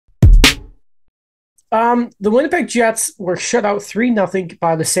The Winnipeg Jets were shut out 3-0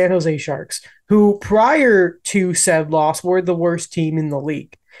 by the San Jose Sharks, who prior to said loss were the worst team in the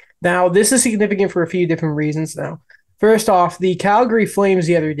league. Now, this is significant for a few different reasons now. First off, the Calgary Flames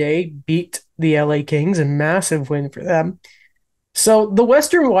the other day beat the LA Kings, a massive win for them. So the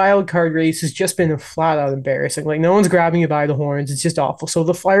Western Wild Card race has just been flat out embarrassing. Like no one's grabbing you by the horns. It's just awful. So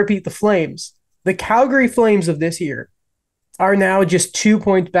the Fire beat the Flames. The Calgary Flames of this year are now just 2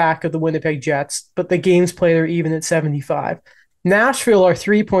 points back of the Winnipeg Jets, but the games played are even at 75. Nashville are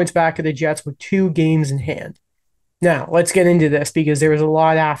 3 points back of the Jets with 2 games in hand. Now, let's get into this because there was a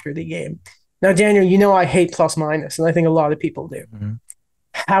lot after the game. Now, Daniel, you know I hate plus minus, and I think a lot of people do. Mhm.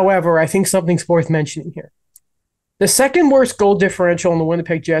 However, I think something's worth mentioning here. The second worst goal differential on the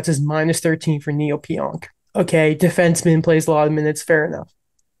Winnipeg Jets is minus 13 for Neil Pionk. Okay, defenseman plays a lot of minutes, fair enough.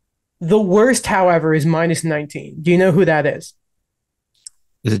 The worst, however, is minus 19. Do you know who that is?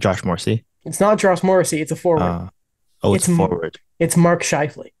 Is it Josh Morrissey? It's not Josh Morrissey, it's a forward. Uh, oh, it's It's a forward. it's Mark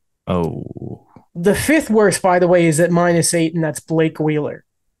Scheifele. Oh, The fifth worst, by the way, is at minus 8, and that's Blake Wheeler.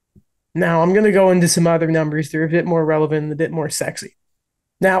 Now, I'm going to go into some other numbers. They're a bit more relevant and a bit more sexy.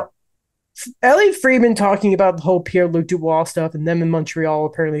 Now, Elliot Friedman talking about the whole Pierre-Luc Dubois stuff and them in Montreal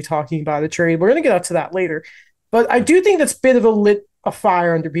apparently talking about a trade. We're going to get up to that later. But I do think that's a bit of a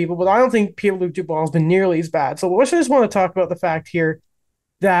fire under people, but I don't think Pierre-Luc Dubois has been nearly as bad. So I just want to talk about the fact here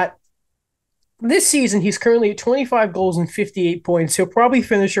that this season he's currently at 25 goals and 58 points. He'll probably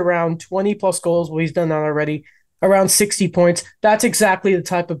finish around 20 plus goals. Well, he's done that already. Around 60 points. That's exactly the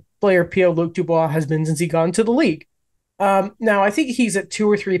type of player Pierre-Luc Dubois has been since he got into the league. Now, I think he's at 2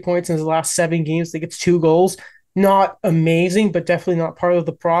 or 3 points in his last 7 games. I think it's 2 goals. Not amazing, but definitely not part of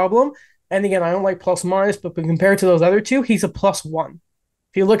the problem. And again, I don't like plus minus, but compared to those other two, he's a plus one.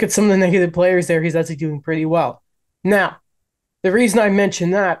 If you look at some of the negative players there, he's actually doing pretty well. Now, the reason I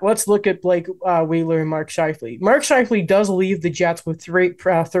mention that, let's look at Blake Wheeler and Mark Scheifele. Mark Scheifele does leave the Jets with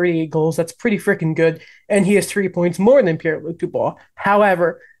 38 goals. That's pretty freaking good. And he has 3 points more than Pierre-Luc Dubois.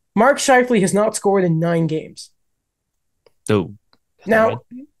 However, Mark Scheifele has not scored in 9 games. oh, is that right?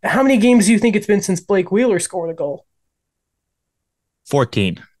 Now, how many games do you think it's been since Blake Wheeler scored a goal?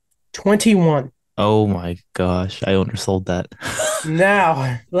 14. 21. Oh my gosh, I undersold that.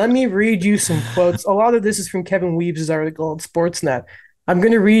 Now, let me read you some quotes. A lot of this is from Kevin Weaves' article on Sportsnet. I'm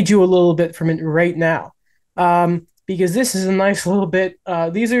going to read you a little bit from it right now because this is a nice little bit.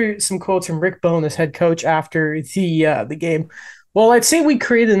 These are some quotes from Rick Bowness, head coach, after the game. Well, I'd say we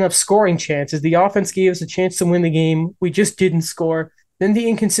created enough scoring chances. The offense gave us a chance to win the game. We just didn't score. Then the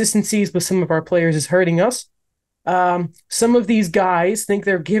inconsistencies with some of our players is hurting us. Some of these guys think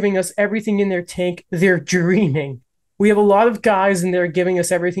they're giving us everything in their tank. They're dreaming. We have a lot of guys and they're giving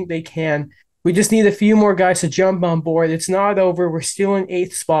us everything they can. We just need a few more guys to jump on board. It's not over. We're still in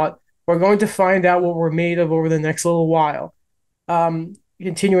eighth spot. We're going to find out what we're made of over the next little while.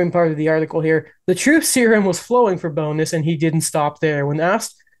 Continuing part of the article here, the truth serum was flowing for Bowness, and he didn't stop there. When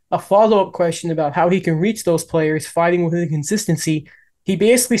asked a follow-up question about how he can reach those players fighting with inconsistency, he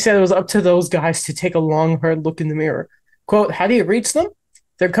basically said it was up to those guys to take a long, hard look in the mirror. Quote, how do you reach them?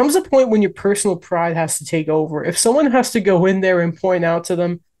 There comes a point when your personal pride has to take over. If someone has to go in there and point out to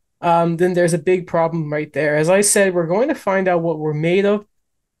them, then there's a big problem right there. As I said, we're going to find out what we're made of,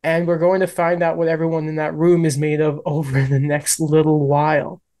 and we're going to find out what everyone in that room is made of over the next little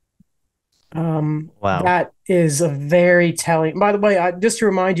while. Wow. That is a very telling. By the way, just to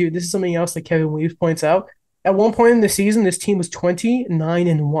remind you, this is something else that Kevin Weaves points out. At one point in the season, this team was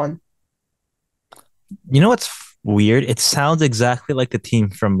 29-1. You know what's weird? It sounds exactly like the team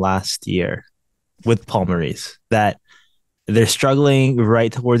from last year with Paul Maurice, that they're struggling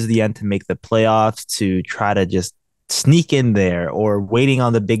right towards the end to make the playoffs, to try to just sneak in there, or waiting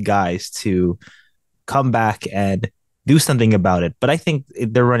on the big guys to come back and do something about it. But I think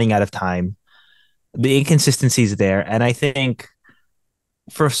they're running out of time. The inconsistency is there. And I think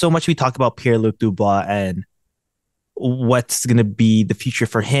for so much we talk about Pierre-Luc Dubois and what's going to be the future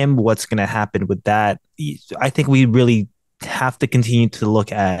for him, what's going to happen with that, I think we really have to continue to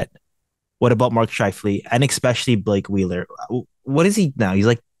look at what about Mark Scheifele and especially Blake Wheeler. What is he now? He's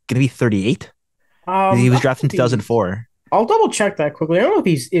like going to be 38. He was I drafted in think 2004. I'll double check that quickly. I don't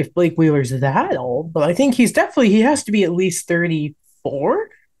know if Blake Wheeler's that old, but I think he has to be at least 34.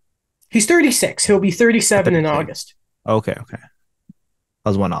 He's 36. He'll be 37 in 36. August. Okay, okay. I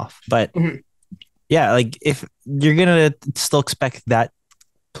was one off. But Mhm. yeah, like if you're gonna still expect that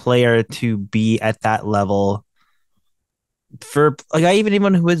player to be at that level for like I even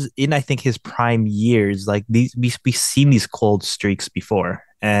anyone who is in I think his prime years, like these we've seen these cold streaks before.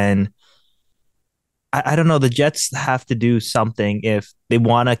 And I don't know. The Jets have to do something if they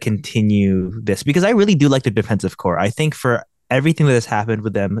want to continue this because I really do like the defensive core. I think for everything that has happened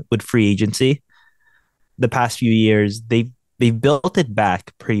with them with free agency the past few years, they've built it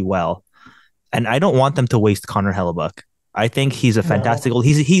back pretty well, and I don't want them to waste Connor Hellebuck. I think he's a No. fantastical.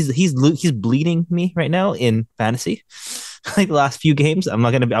 He's bleeding me right now in fantasy. Like the last few games, I'm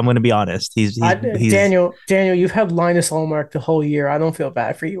gonna be honest. He's Daniel, you've had Linus Allmark the whole year. I don't feel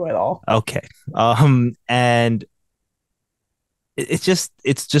bad for you at all. okay. And it's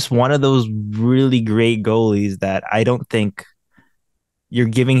just one of those really great goalies that I don't think you're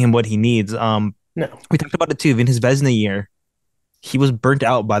giving him what he needs. No. We talked about it too. In his Vezina year, he was burnt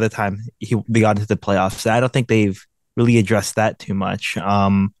out by the time they got into the playoffs. I don't think they've really addressed that too much.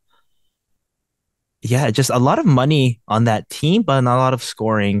 Yeah, just a lot of money on that team, but not a lot of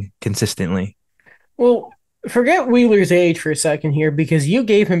scoring consistently. Well, forget Wheeler's age for a second here because you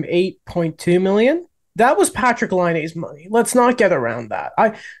gave him 8.2 million. That was Patrick Laine's money. Let's not get around that.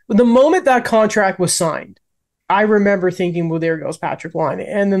 The moment that contract was signed, I remember thinking, well, there goes Patrick Laine.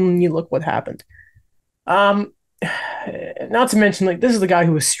 And then you look what happened. Um, not to mention, like, this is the guy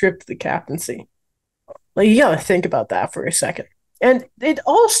who was stripped of the captaincy. Like, you gotta think about that for a second. And it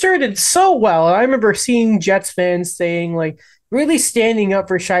all started so well. I remember seeing Jets fans saying, like, really standing up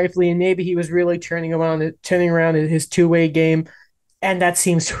for Shifley, and maybe he was really turning around his two-way game, and that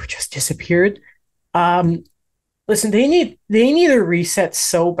seems to have just disappeared. Um, Listen, they need a reset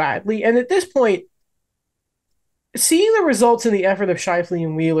so badly, and at this point, seeing the results and the effort of Shifley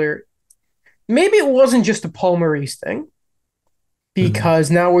and Wheeler, maybe it wasn't just a Paul Maurice thing Mhm. because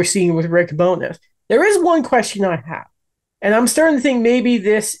now we're seeing it with Rick Bowness. There is one question I have, and I'm starting to think maybe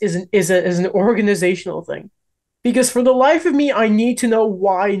this is an organizational thing. Because for the life of me, I need to know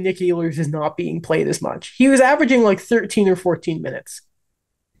why Nick Ehlers is not being played as much. He was averaging like 13 or 14 minutes.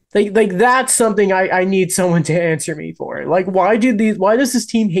 Like that's something I need someone to answer me for. Like why does this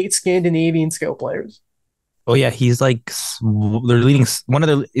team hate Scandinavian skill players? Oh yeah, he's like their leading one of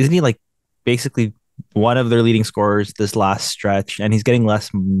the isn't he like basically one of their leading scorers this last stretch, and he's getting less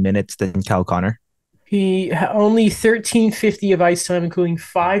minutes than Cal Connor. He only 1350 of ice time, including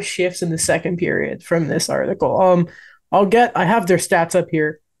 5 shifts in the second period from this article. I have their stats up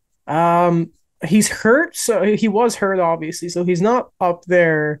here. He's hurt, so he was hurt, obviously, so he's not up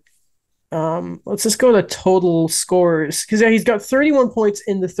there. Let's just go to total scores because yeah, he's got 31 points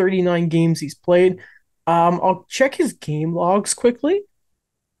in the 39 games he's played. I'll check his game logs quickly.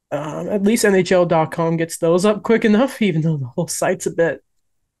 At least NHL.com gets those up quick enough, even though the whole site's a bit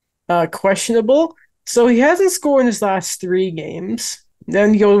questionable. So he hasn't scored in his last 3 games.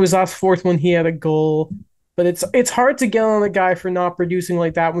 Then you go to his last fourth one, he had a goal. But it's hard to get on a guy for not producing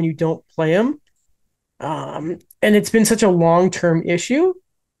like that when you don't play him. And it's been such a long term issue.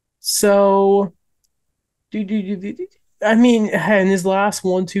 So, I mean, in his last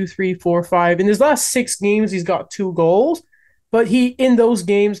one, two, three, four, five, in his last 6 games, he's got 2 goals. But he in those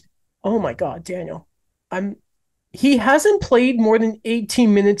games, oh my God, Daniel, I'm he hasn't played more than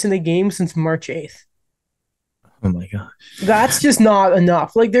 18 minutes in a game since March 8th. Oh my god. That's just not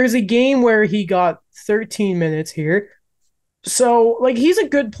enough. Like there's a game where he got 13 minutes here. So like he's a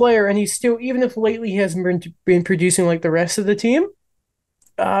good player and he's still even if lately he hasn't been producing like the rest of the team,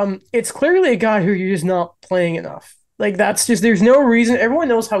 it's clearly a guy who you're just not playing enough. Like that's just there's no reason everyone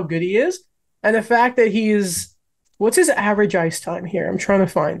knows how good he is. And the fact that he is what's his average ice time here? I'm trying to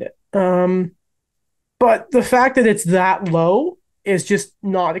find it. But the fact that it's that low is just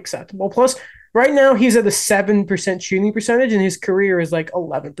not acceptable. Plus, right now he's at a 7% shooting percentage, and his career is like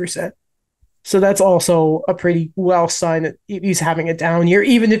 11%. So that's also a pretty well sign that he's having a down year,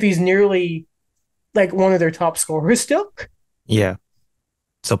 even if he's nearly like one of their top scorers still. Yeah.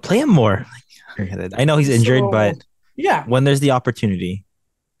 So play him more. I know he's injured, So but yeah. when there's the opportunity.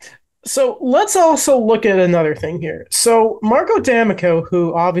 So let's also look at another thing here. So Marco D'Amico,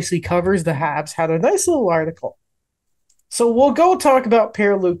 who obviously covers the Habs, had a nice little article. So we'll go talk about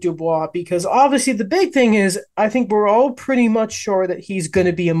Pierre Luc Dubois because obviously the big thing is I think we're all pretty much sure that he's going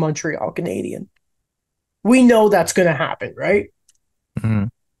to be a Montreal Canadian. We know that's going to happen, right? Mhm.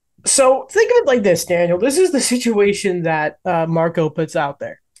 So think of it like this, Daniel. This is the situation that Marco puts out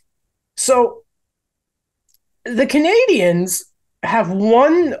there. So the Canadians have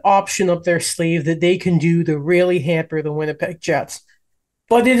one option up their sleeve that they can do to really hamper the Winnipeg Jets.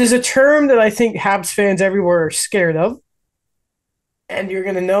 But it is a term that I think Habs fans everywhere are scared of. And you're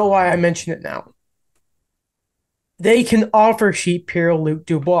going to know why I mention it now. They can offer sheet Pierre Luc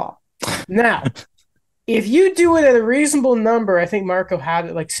Dubois. Now, if you do it at a reasonable number, I think Marco had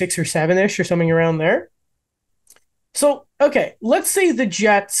it like 6 or 7 ish or something around there. So, okay, let's say the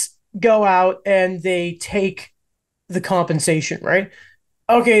Jets go out and they take the compensation, right?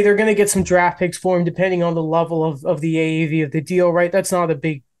 Okay, they're going to get some draft picks for him depending on the level of the AAV of the deal, right? That's not a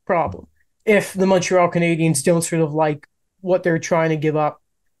big problem. If the Montreal Canadiens don't sort of like what they're trying to give up,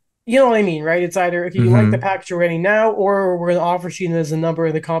 you know what I mean, right? It's either, okay, you like the Mm-hmm. package already now, or we're going to offer sheet as a number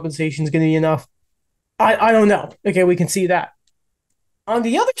and the compensation is going to be enough. I don't know. Okay, we can see that. On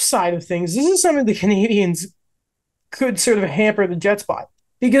the other side of things, this is something the Canadians could sort of hamper the Jets by.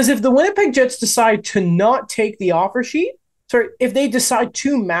 Because if the Winnipeg Jets decide to not take the offer sheet, sorry, if they decide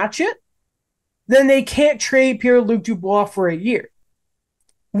to match it, then they can't trade Pierre Luc Dubois for a year,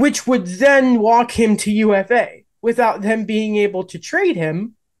 which would then walk him to UFA without them being able to trade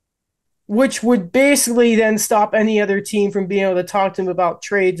him, which would basically then stop any other team from being able to talk to him about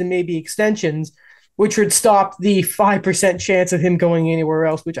trades and maybe extensions, which would stop the 5% chance of him going anywhere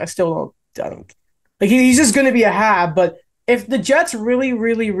else, which I don't like. He's just going to be a hab. But if the Jets really,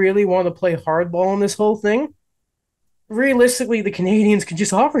 really, really want to play hardball in this whole thing, realistically, the Canadians could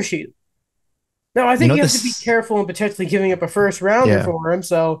just offer sheet. Now, I You think know you have to be this? careful in potentially giving up a first rounder Yeah. for him.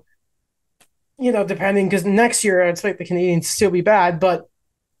 So, depending, because next year I expect the Canadians to still be bad. But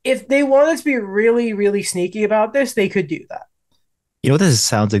if they wanted to be really, really sneaky about this, they could do that. You know what this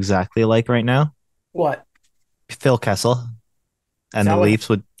sounds exactly like right now? What? Phil Kessel Is and the that what? Leafs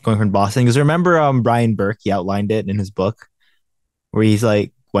with going from Boston. Because remember, Brian Burke, he outlined it in his book where he's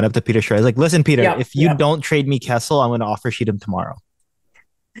like went up to Peter Shire. He's like, "Listen, Peter, Yeah, if you yeah. don't trade me Kessel, I'm going to offer sheet him tomorrow."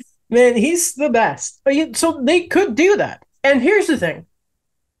 Man, he's the best. So they could do that. And here's the thing.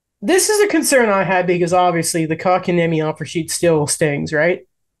 This is a concern I had because obviously the Kotkaniemi offer sheet still stings, right?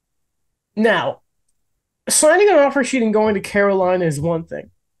 Now, signing an offer sheet and going to Carolina is one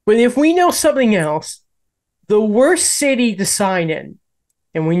thing. But if we know something else, the worst city to sign in,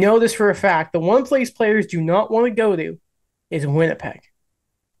 and we know this for a fact, the one place players do not want to go to is Winnipeg.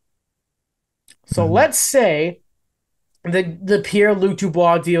 So Mhm. let's say the Pierre Luc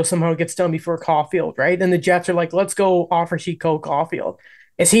Dubois deal somehow gets done before Caulfield, right? And the Jets are like, let's go offer sheet Cole Caulfield.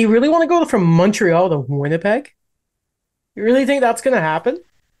 Does he really want to go from Montreal to Winnipeg? You really think that's going to happen?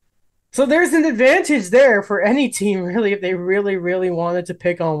 So there's an advantage there for any team, really, if they really, really wanted to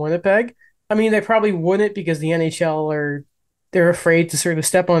pick on Winnipeg. I mean, they probably wouldn't because the NHL they're afraid to sort of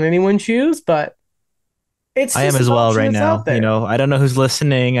step on anyone's shoes, but it's I am just an as well option right that's out now. You there. know, I don't know who's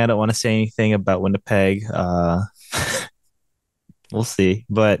listening. I don't want to say anything about Winnipeg. We'll see,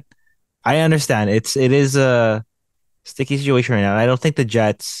 but I understand it is a sticky situation right now. I don't think the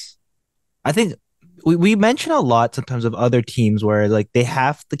Jets. I think we mention a lot sometimes of other teams where like they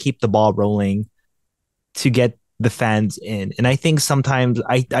have to keep the ball rolling to get the fans in, and I think sometimes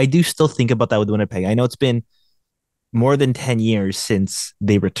I do still think about that with Winnipeg. I know it's been more than 10 years since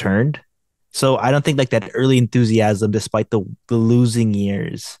they returned, so I don't think like that early enthusiasm, despite the losing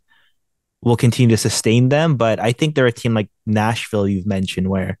years, will continue to sustain them. But I think they're a team like Nashville you've mentioned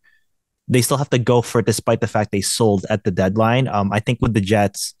where they still have to go for it despite the fact they sold at the deadline. I think with the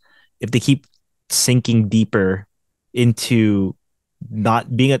Jets, if they keep sinking deeper into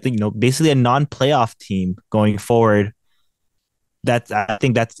not being basically a non-playoff team going forward, that's I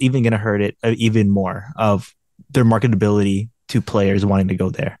think that's even going to hurt it even more of their marketability to players wanting to go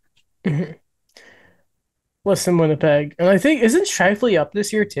there. Listen, Winnipeg. And I think, isn't Shifley up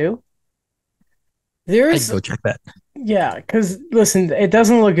this year too? I can There's, go check that. yeah, because listen, it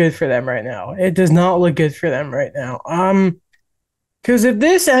doesn't look good for them right now. It does not look good for them right now. Because if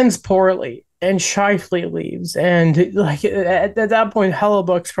this ends poorly and Shifley leaves, and like at that point,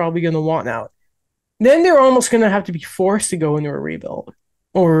 Hellebuck's probably going to want out, then they're almost going to have to be forced to go into a rebuild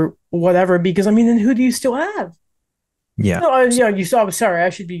or whatever. Because I mean, then who do you still have? Yeah. No, yeah, you still. Sorry, I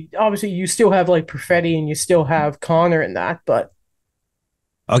should be. Obviously, you still have like Perfetti and you still have Connor and that, but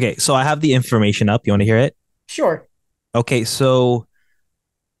Okay, so I have the information up. You want to hear it? sure. Okay, so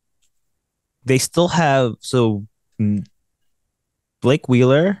they still have Blake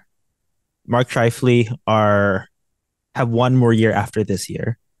Wheeler, Mark Trifley are have one more year after this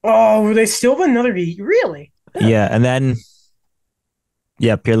year. Oh, they still have another year? Really? Huh. Yeah, and then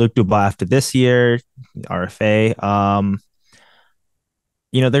yeah, Pierre-Luc Dubois after this year, RFA.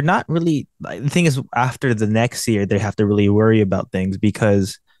 They're not really the thing is after the next year they have to really worry about things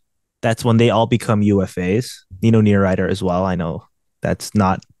because that's when they all become UFAs. Niederreiter as well. I know that's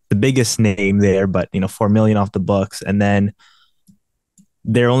not the biggest name there, but 4 million off the books, and then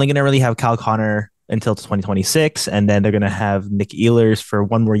they're only going to really have Kyle Connor until 2026, and then they're going to have Nick Ehlers for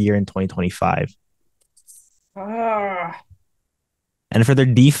one more year in 2025. Ah, And for their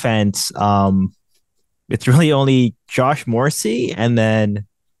defense, it's really only Josh Morrissey and then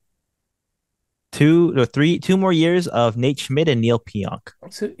Two or three, 2 more years of Nate Schmidt and Neil Pionk.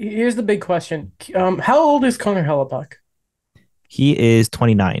 So here's the big question. How old is Connor Hellebuck? He is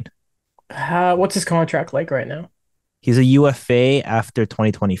 29. What's his contract like right now? He's a UFA after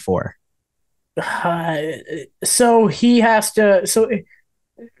 2024. Uh, so he has to. So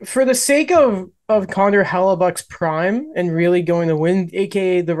for the sake of Connor Hellebuck's prime and really going to win,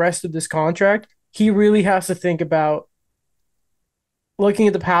 aka the rest of this contract, he really has to think about looking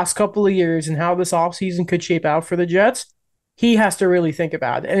at the past couple of years and how this offseason could shape out for the Jets. He has to really think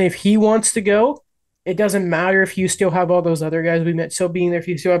about it. And if he wants to go, it doesn't matter if you still have all those other guys we met still being there, if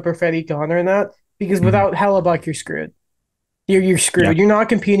you still have Perfetti, Connor, and that, because Mhm. without Hellebuck, you're screwed. You're Yeah. screwed. You're not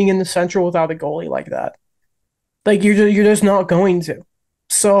competing in the Central without a goalie like that. Like you're just not going to.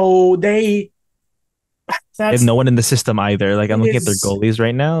 So They have that's no one in the system either. Like I'm it looking at their is. goalies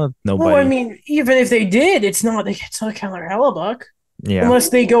right now. Well, I Nobody. mean, even if they did, it's not Keller Hellebuck Yeah. unless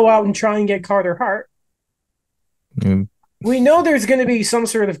they go out and try and get Carter Hart. Mm. We know there's going to be some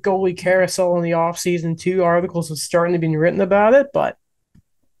sort of goalie carousel in the offseason too. Articles are starting to be written about it, but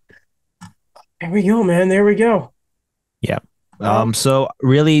there we go, man. There we go. Yeah. Um, So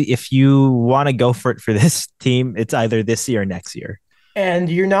really, if you want to go for it for this team, it's either this year or next year. and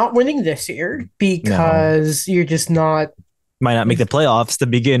you're not winning this year No, because you're just not. might not make the playoffs to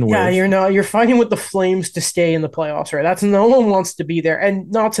begin Yeah, with. you're not. You're fighting with the Flames to stay in the playoffs, right? That's no one wants to be there,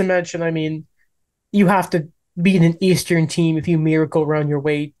 and not to mention, I mean, you have to beat an Eastern team if you miracle run your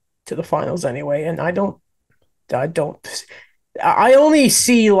way to the finals anyway. And I don't. I only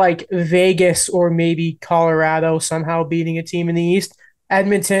see like Vegas or maybe Colorado somehow beating a team in the East.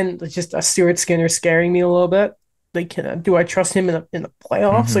 Edmonton, just a Stuart Skinner scaring me a little bit. Like, do I trust him in the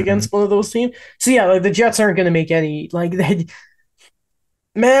playoffs Mhm. against one of those teams? So yeah, like the Jets aren't going to make any. Like,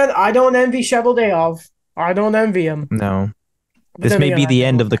 man, I don't envy Sheveldayoff. I don't envy him. No, But this then may again, be the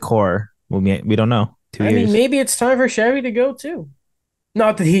end of the core. We don't know. Two I mean, years. maybe it's time for Chevy to go too.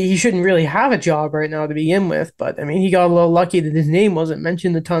 Not that he shouldn't really have a job right now to begin with, but I mean, he got a little lucky that his name wasn't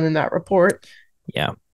mentioned a ton in that report. Yeah.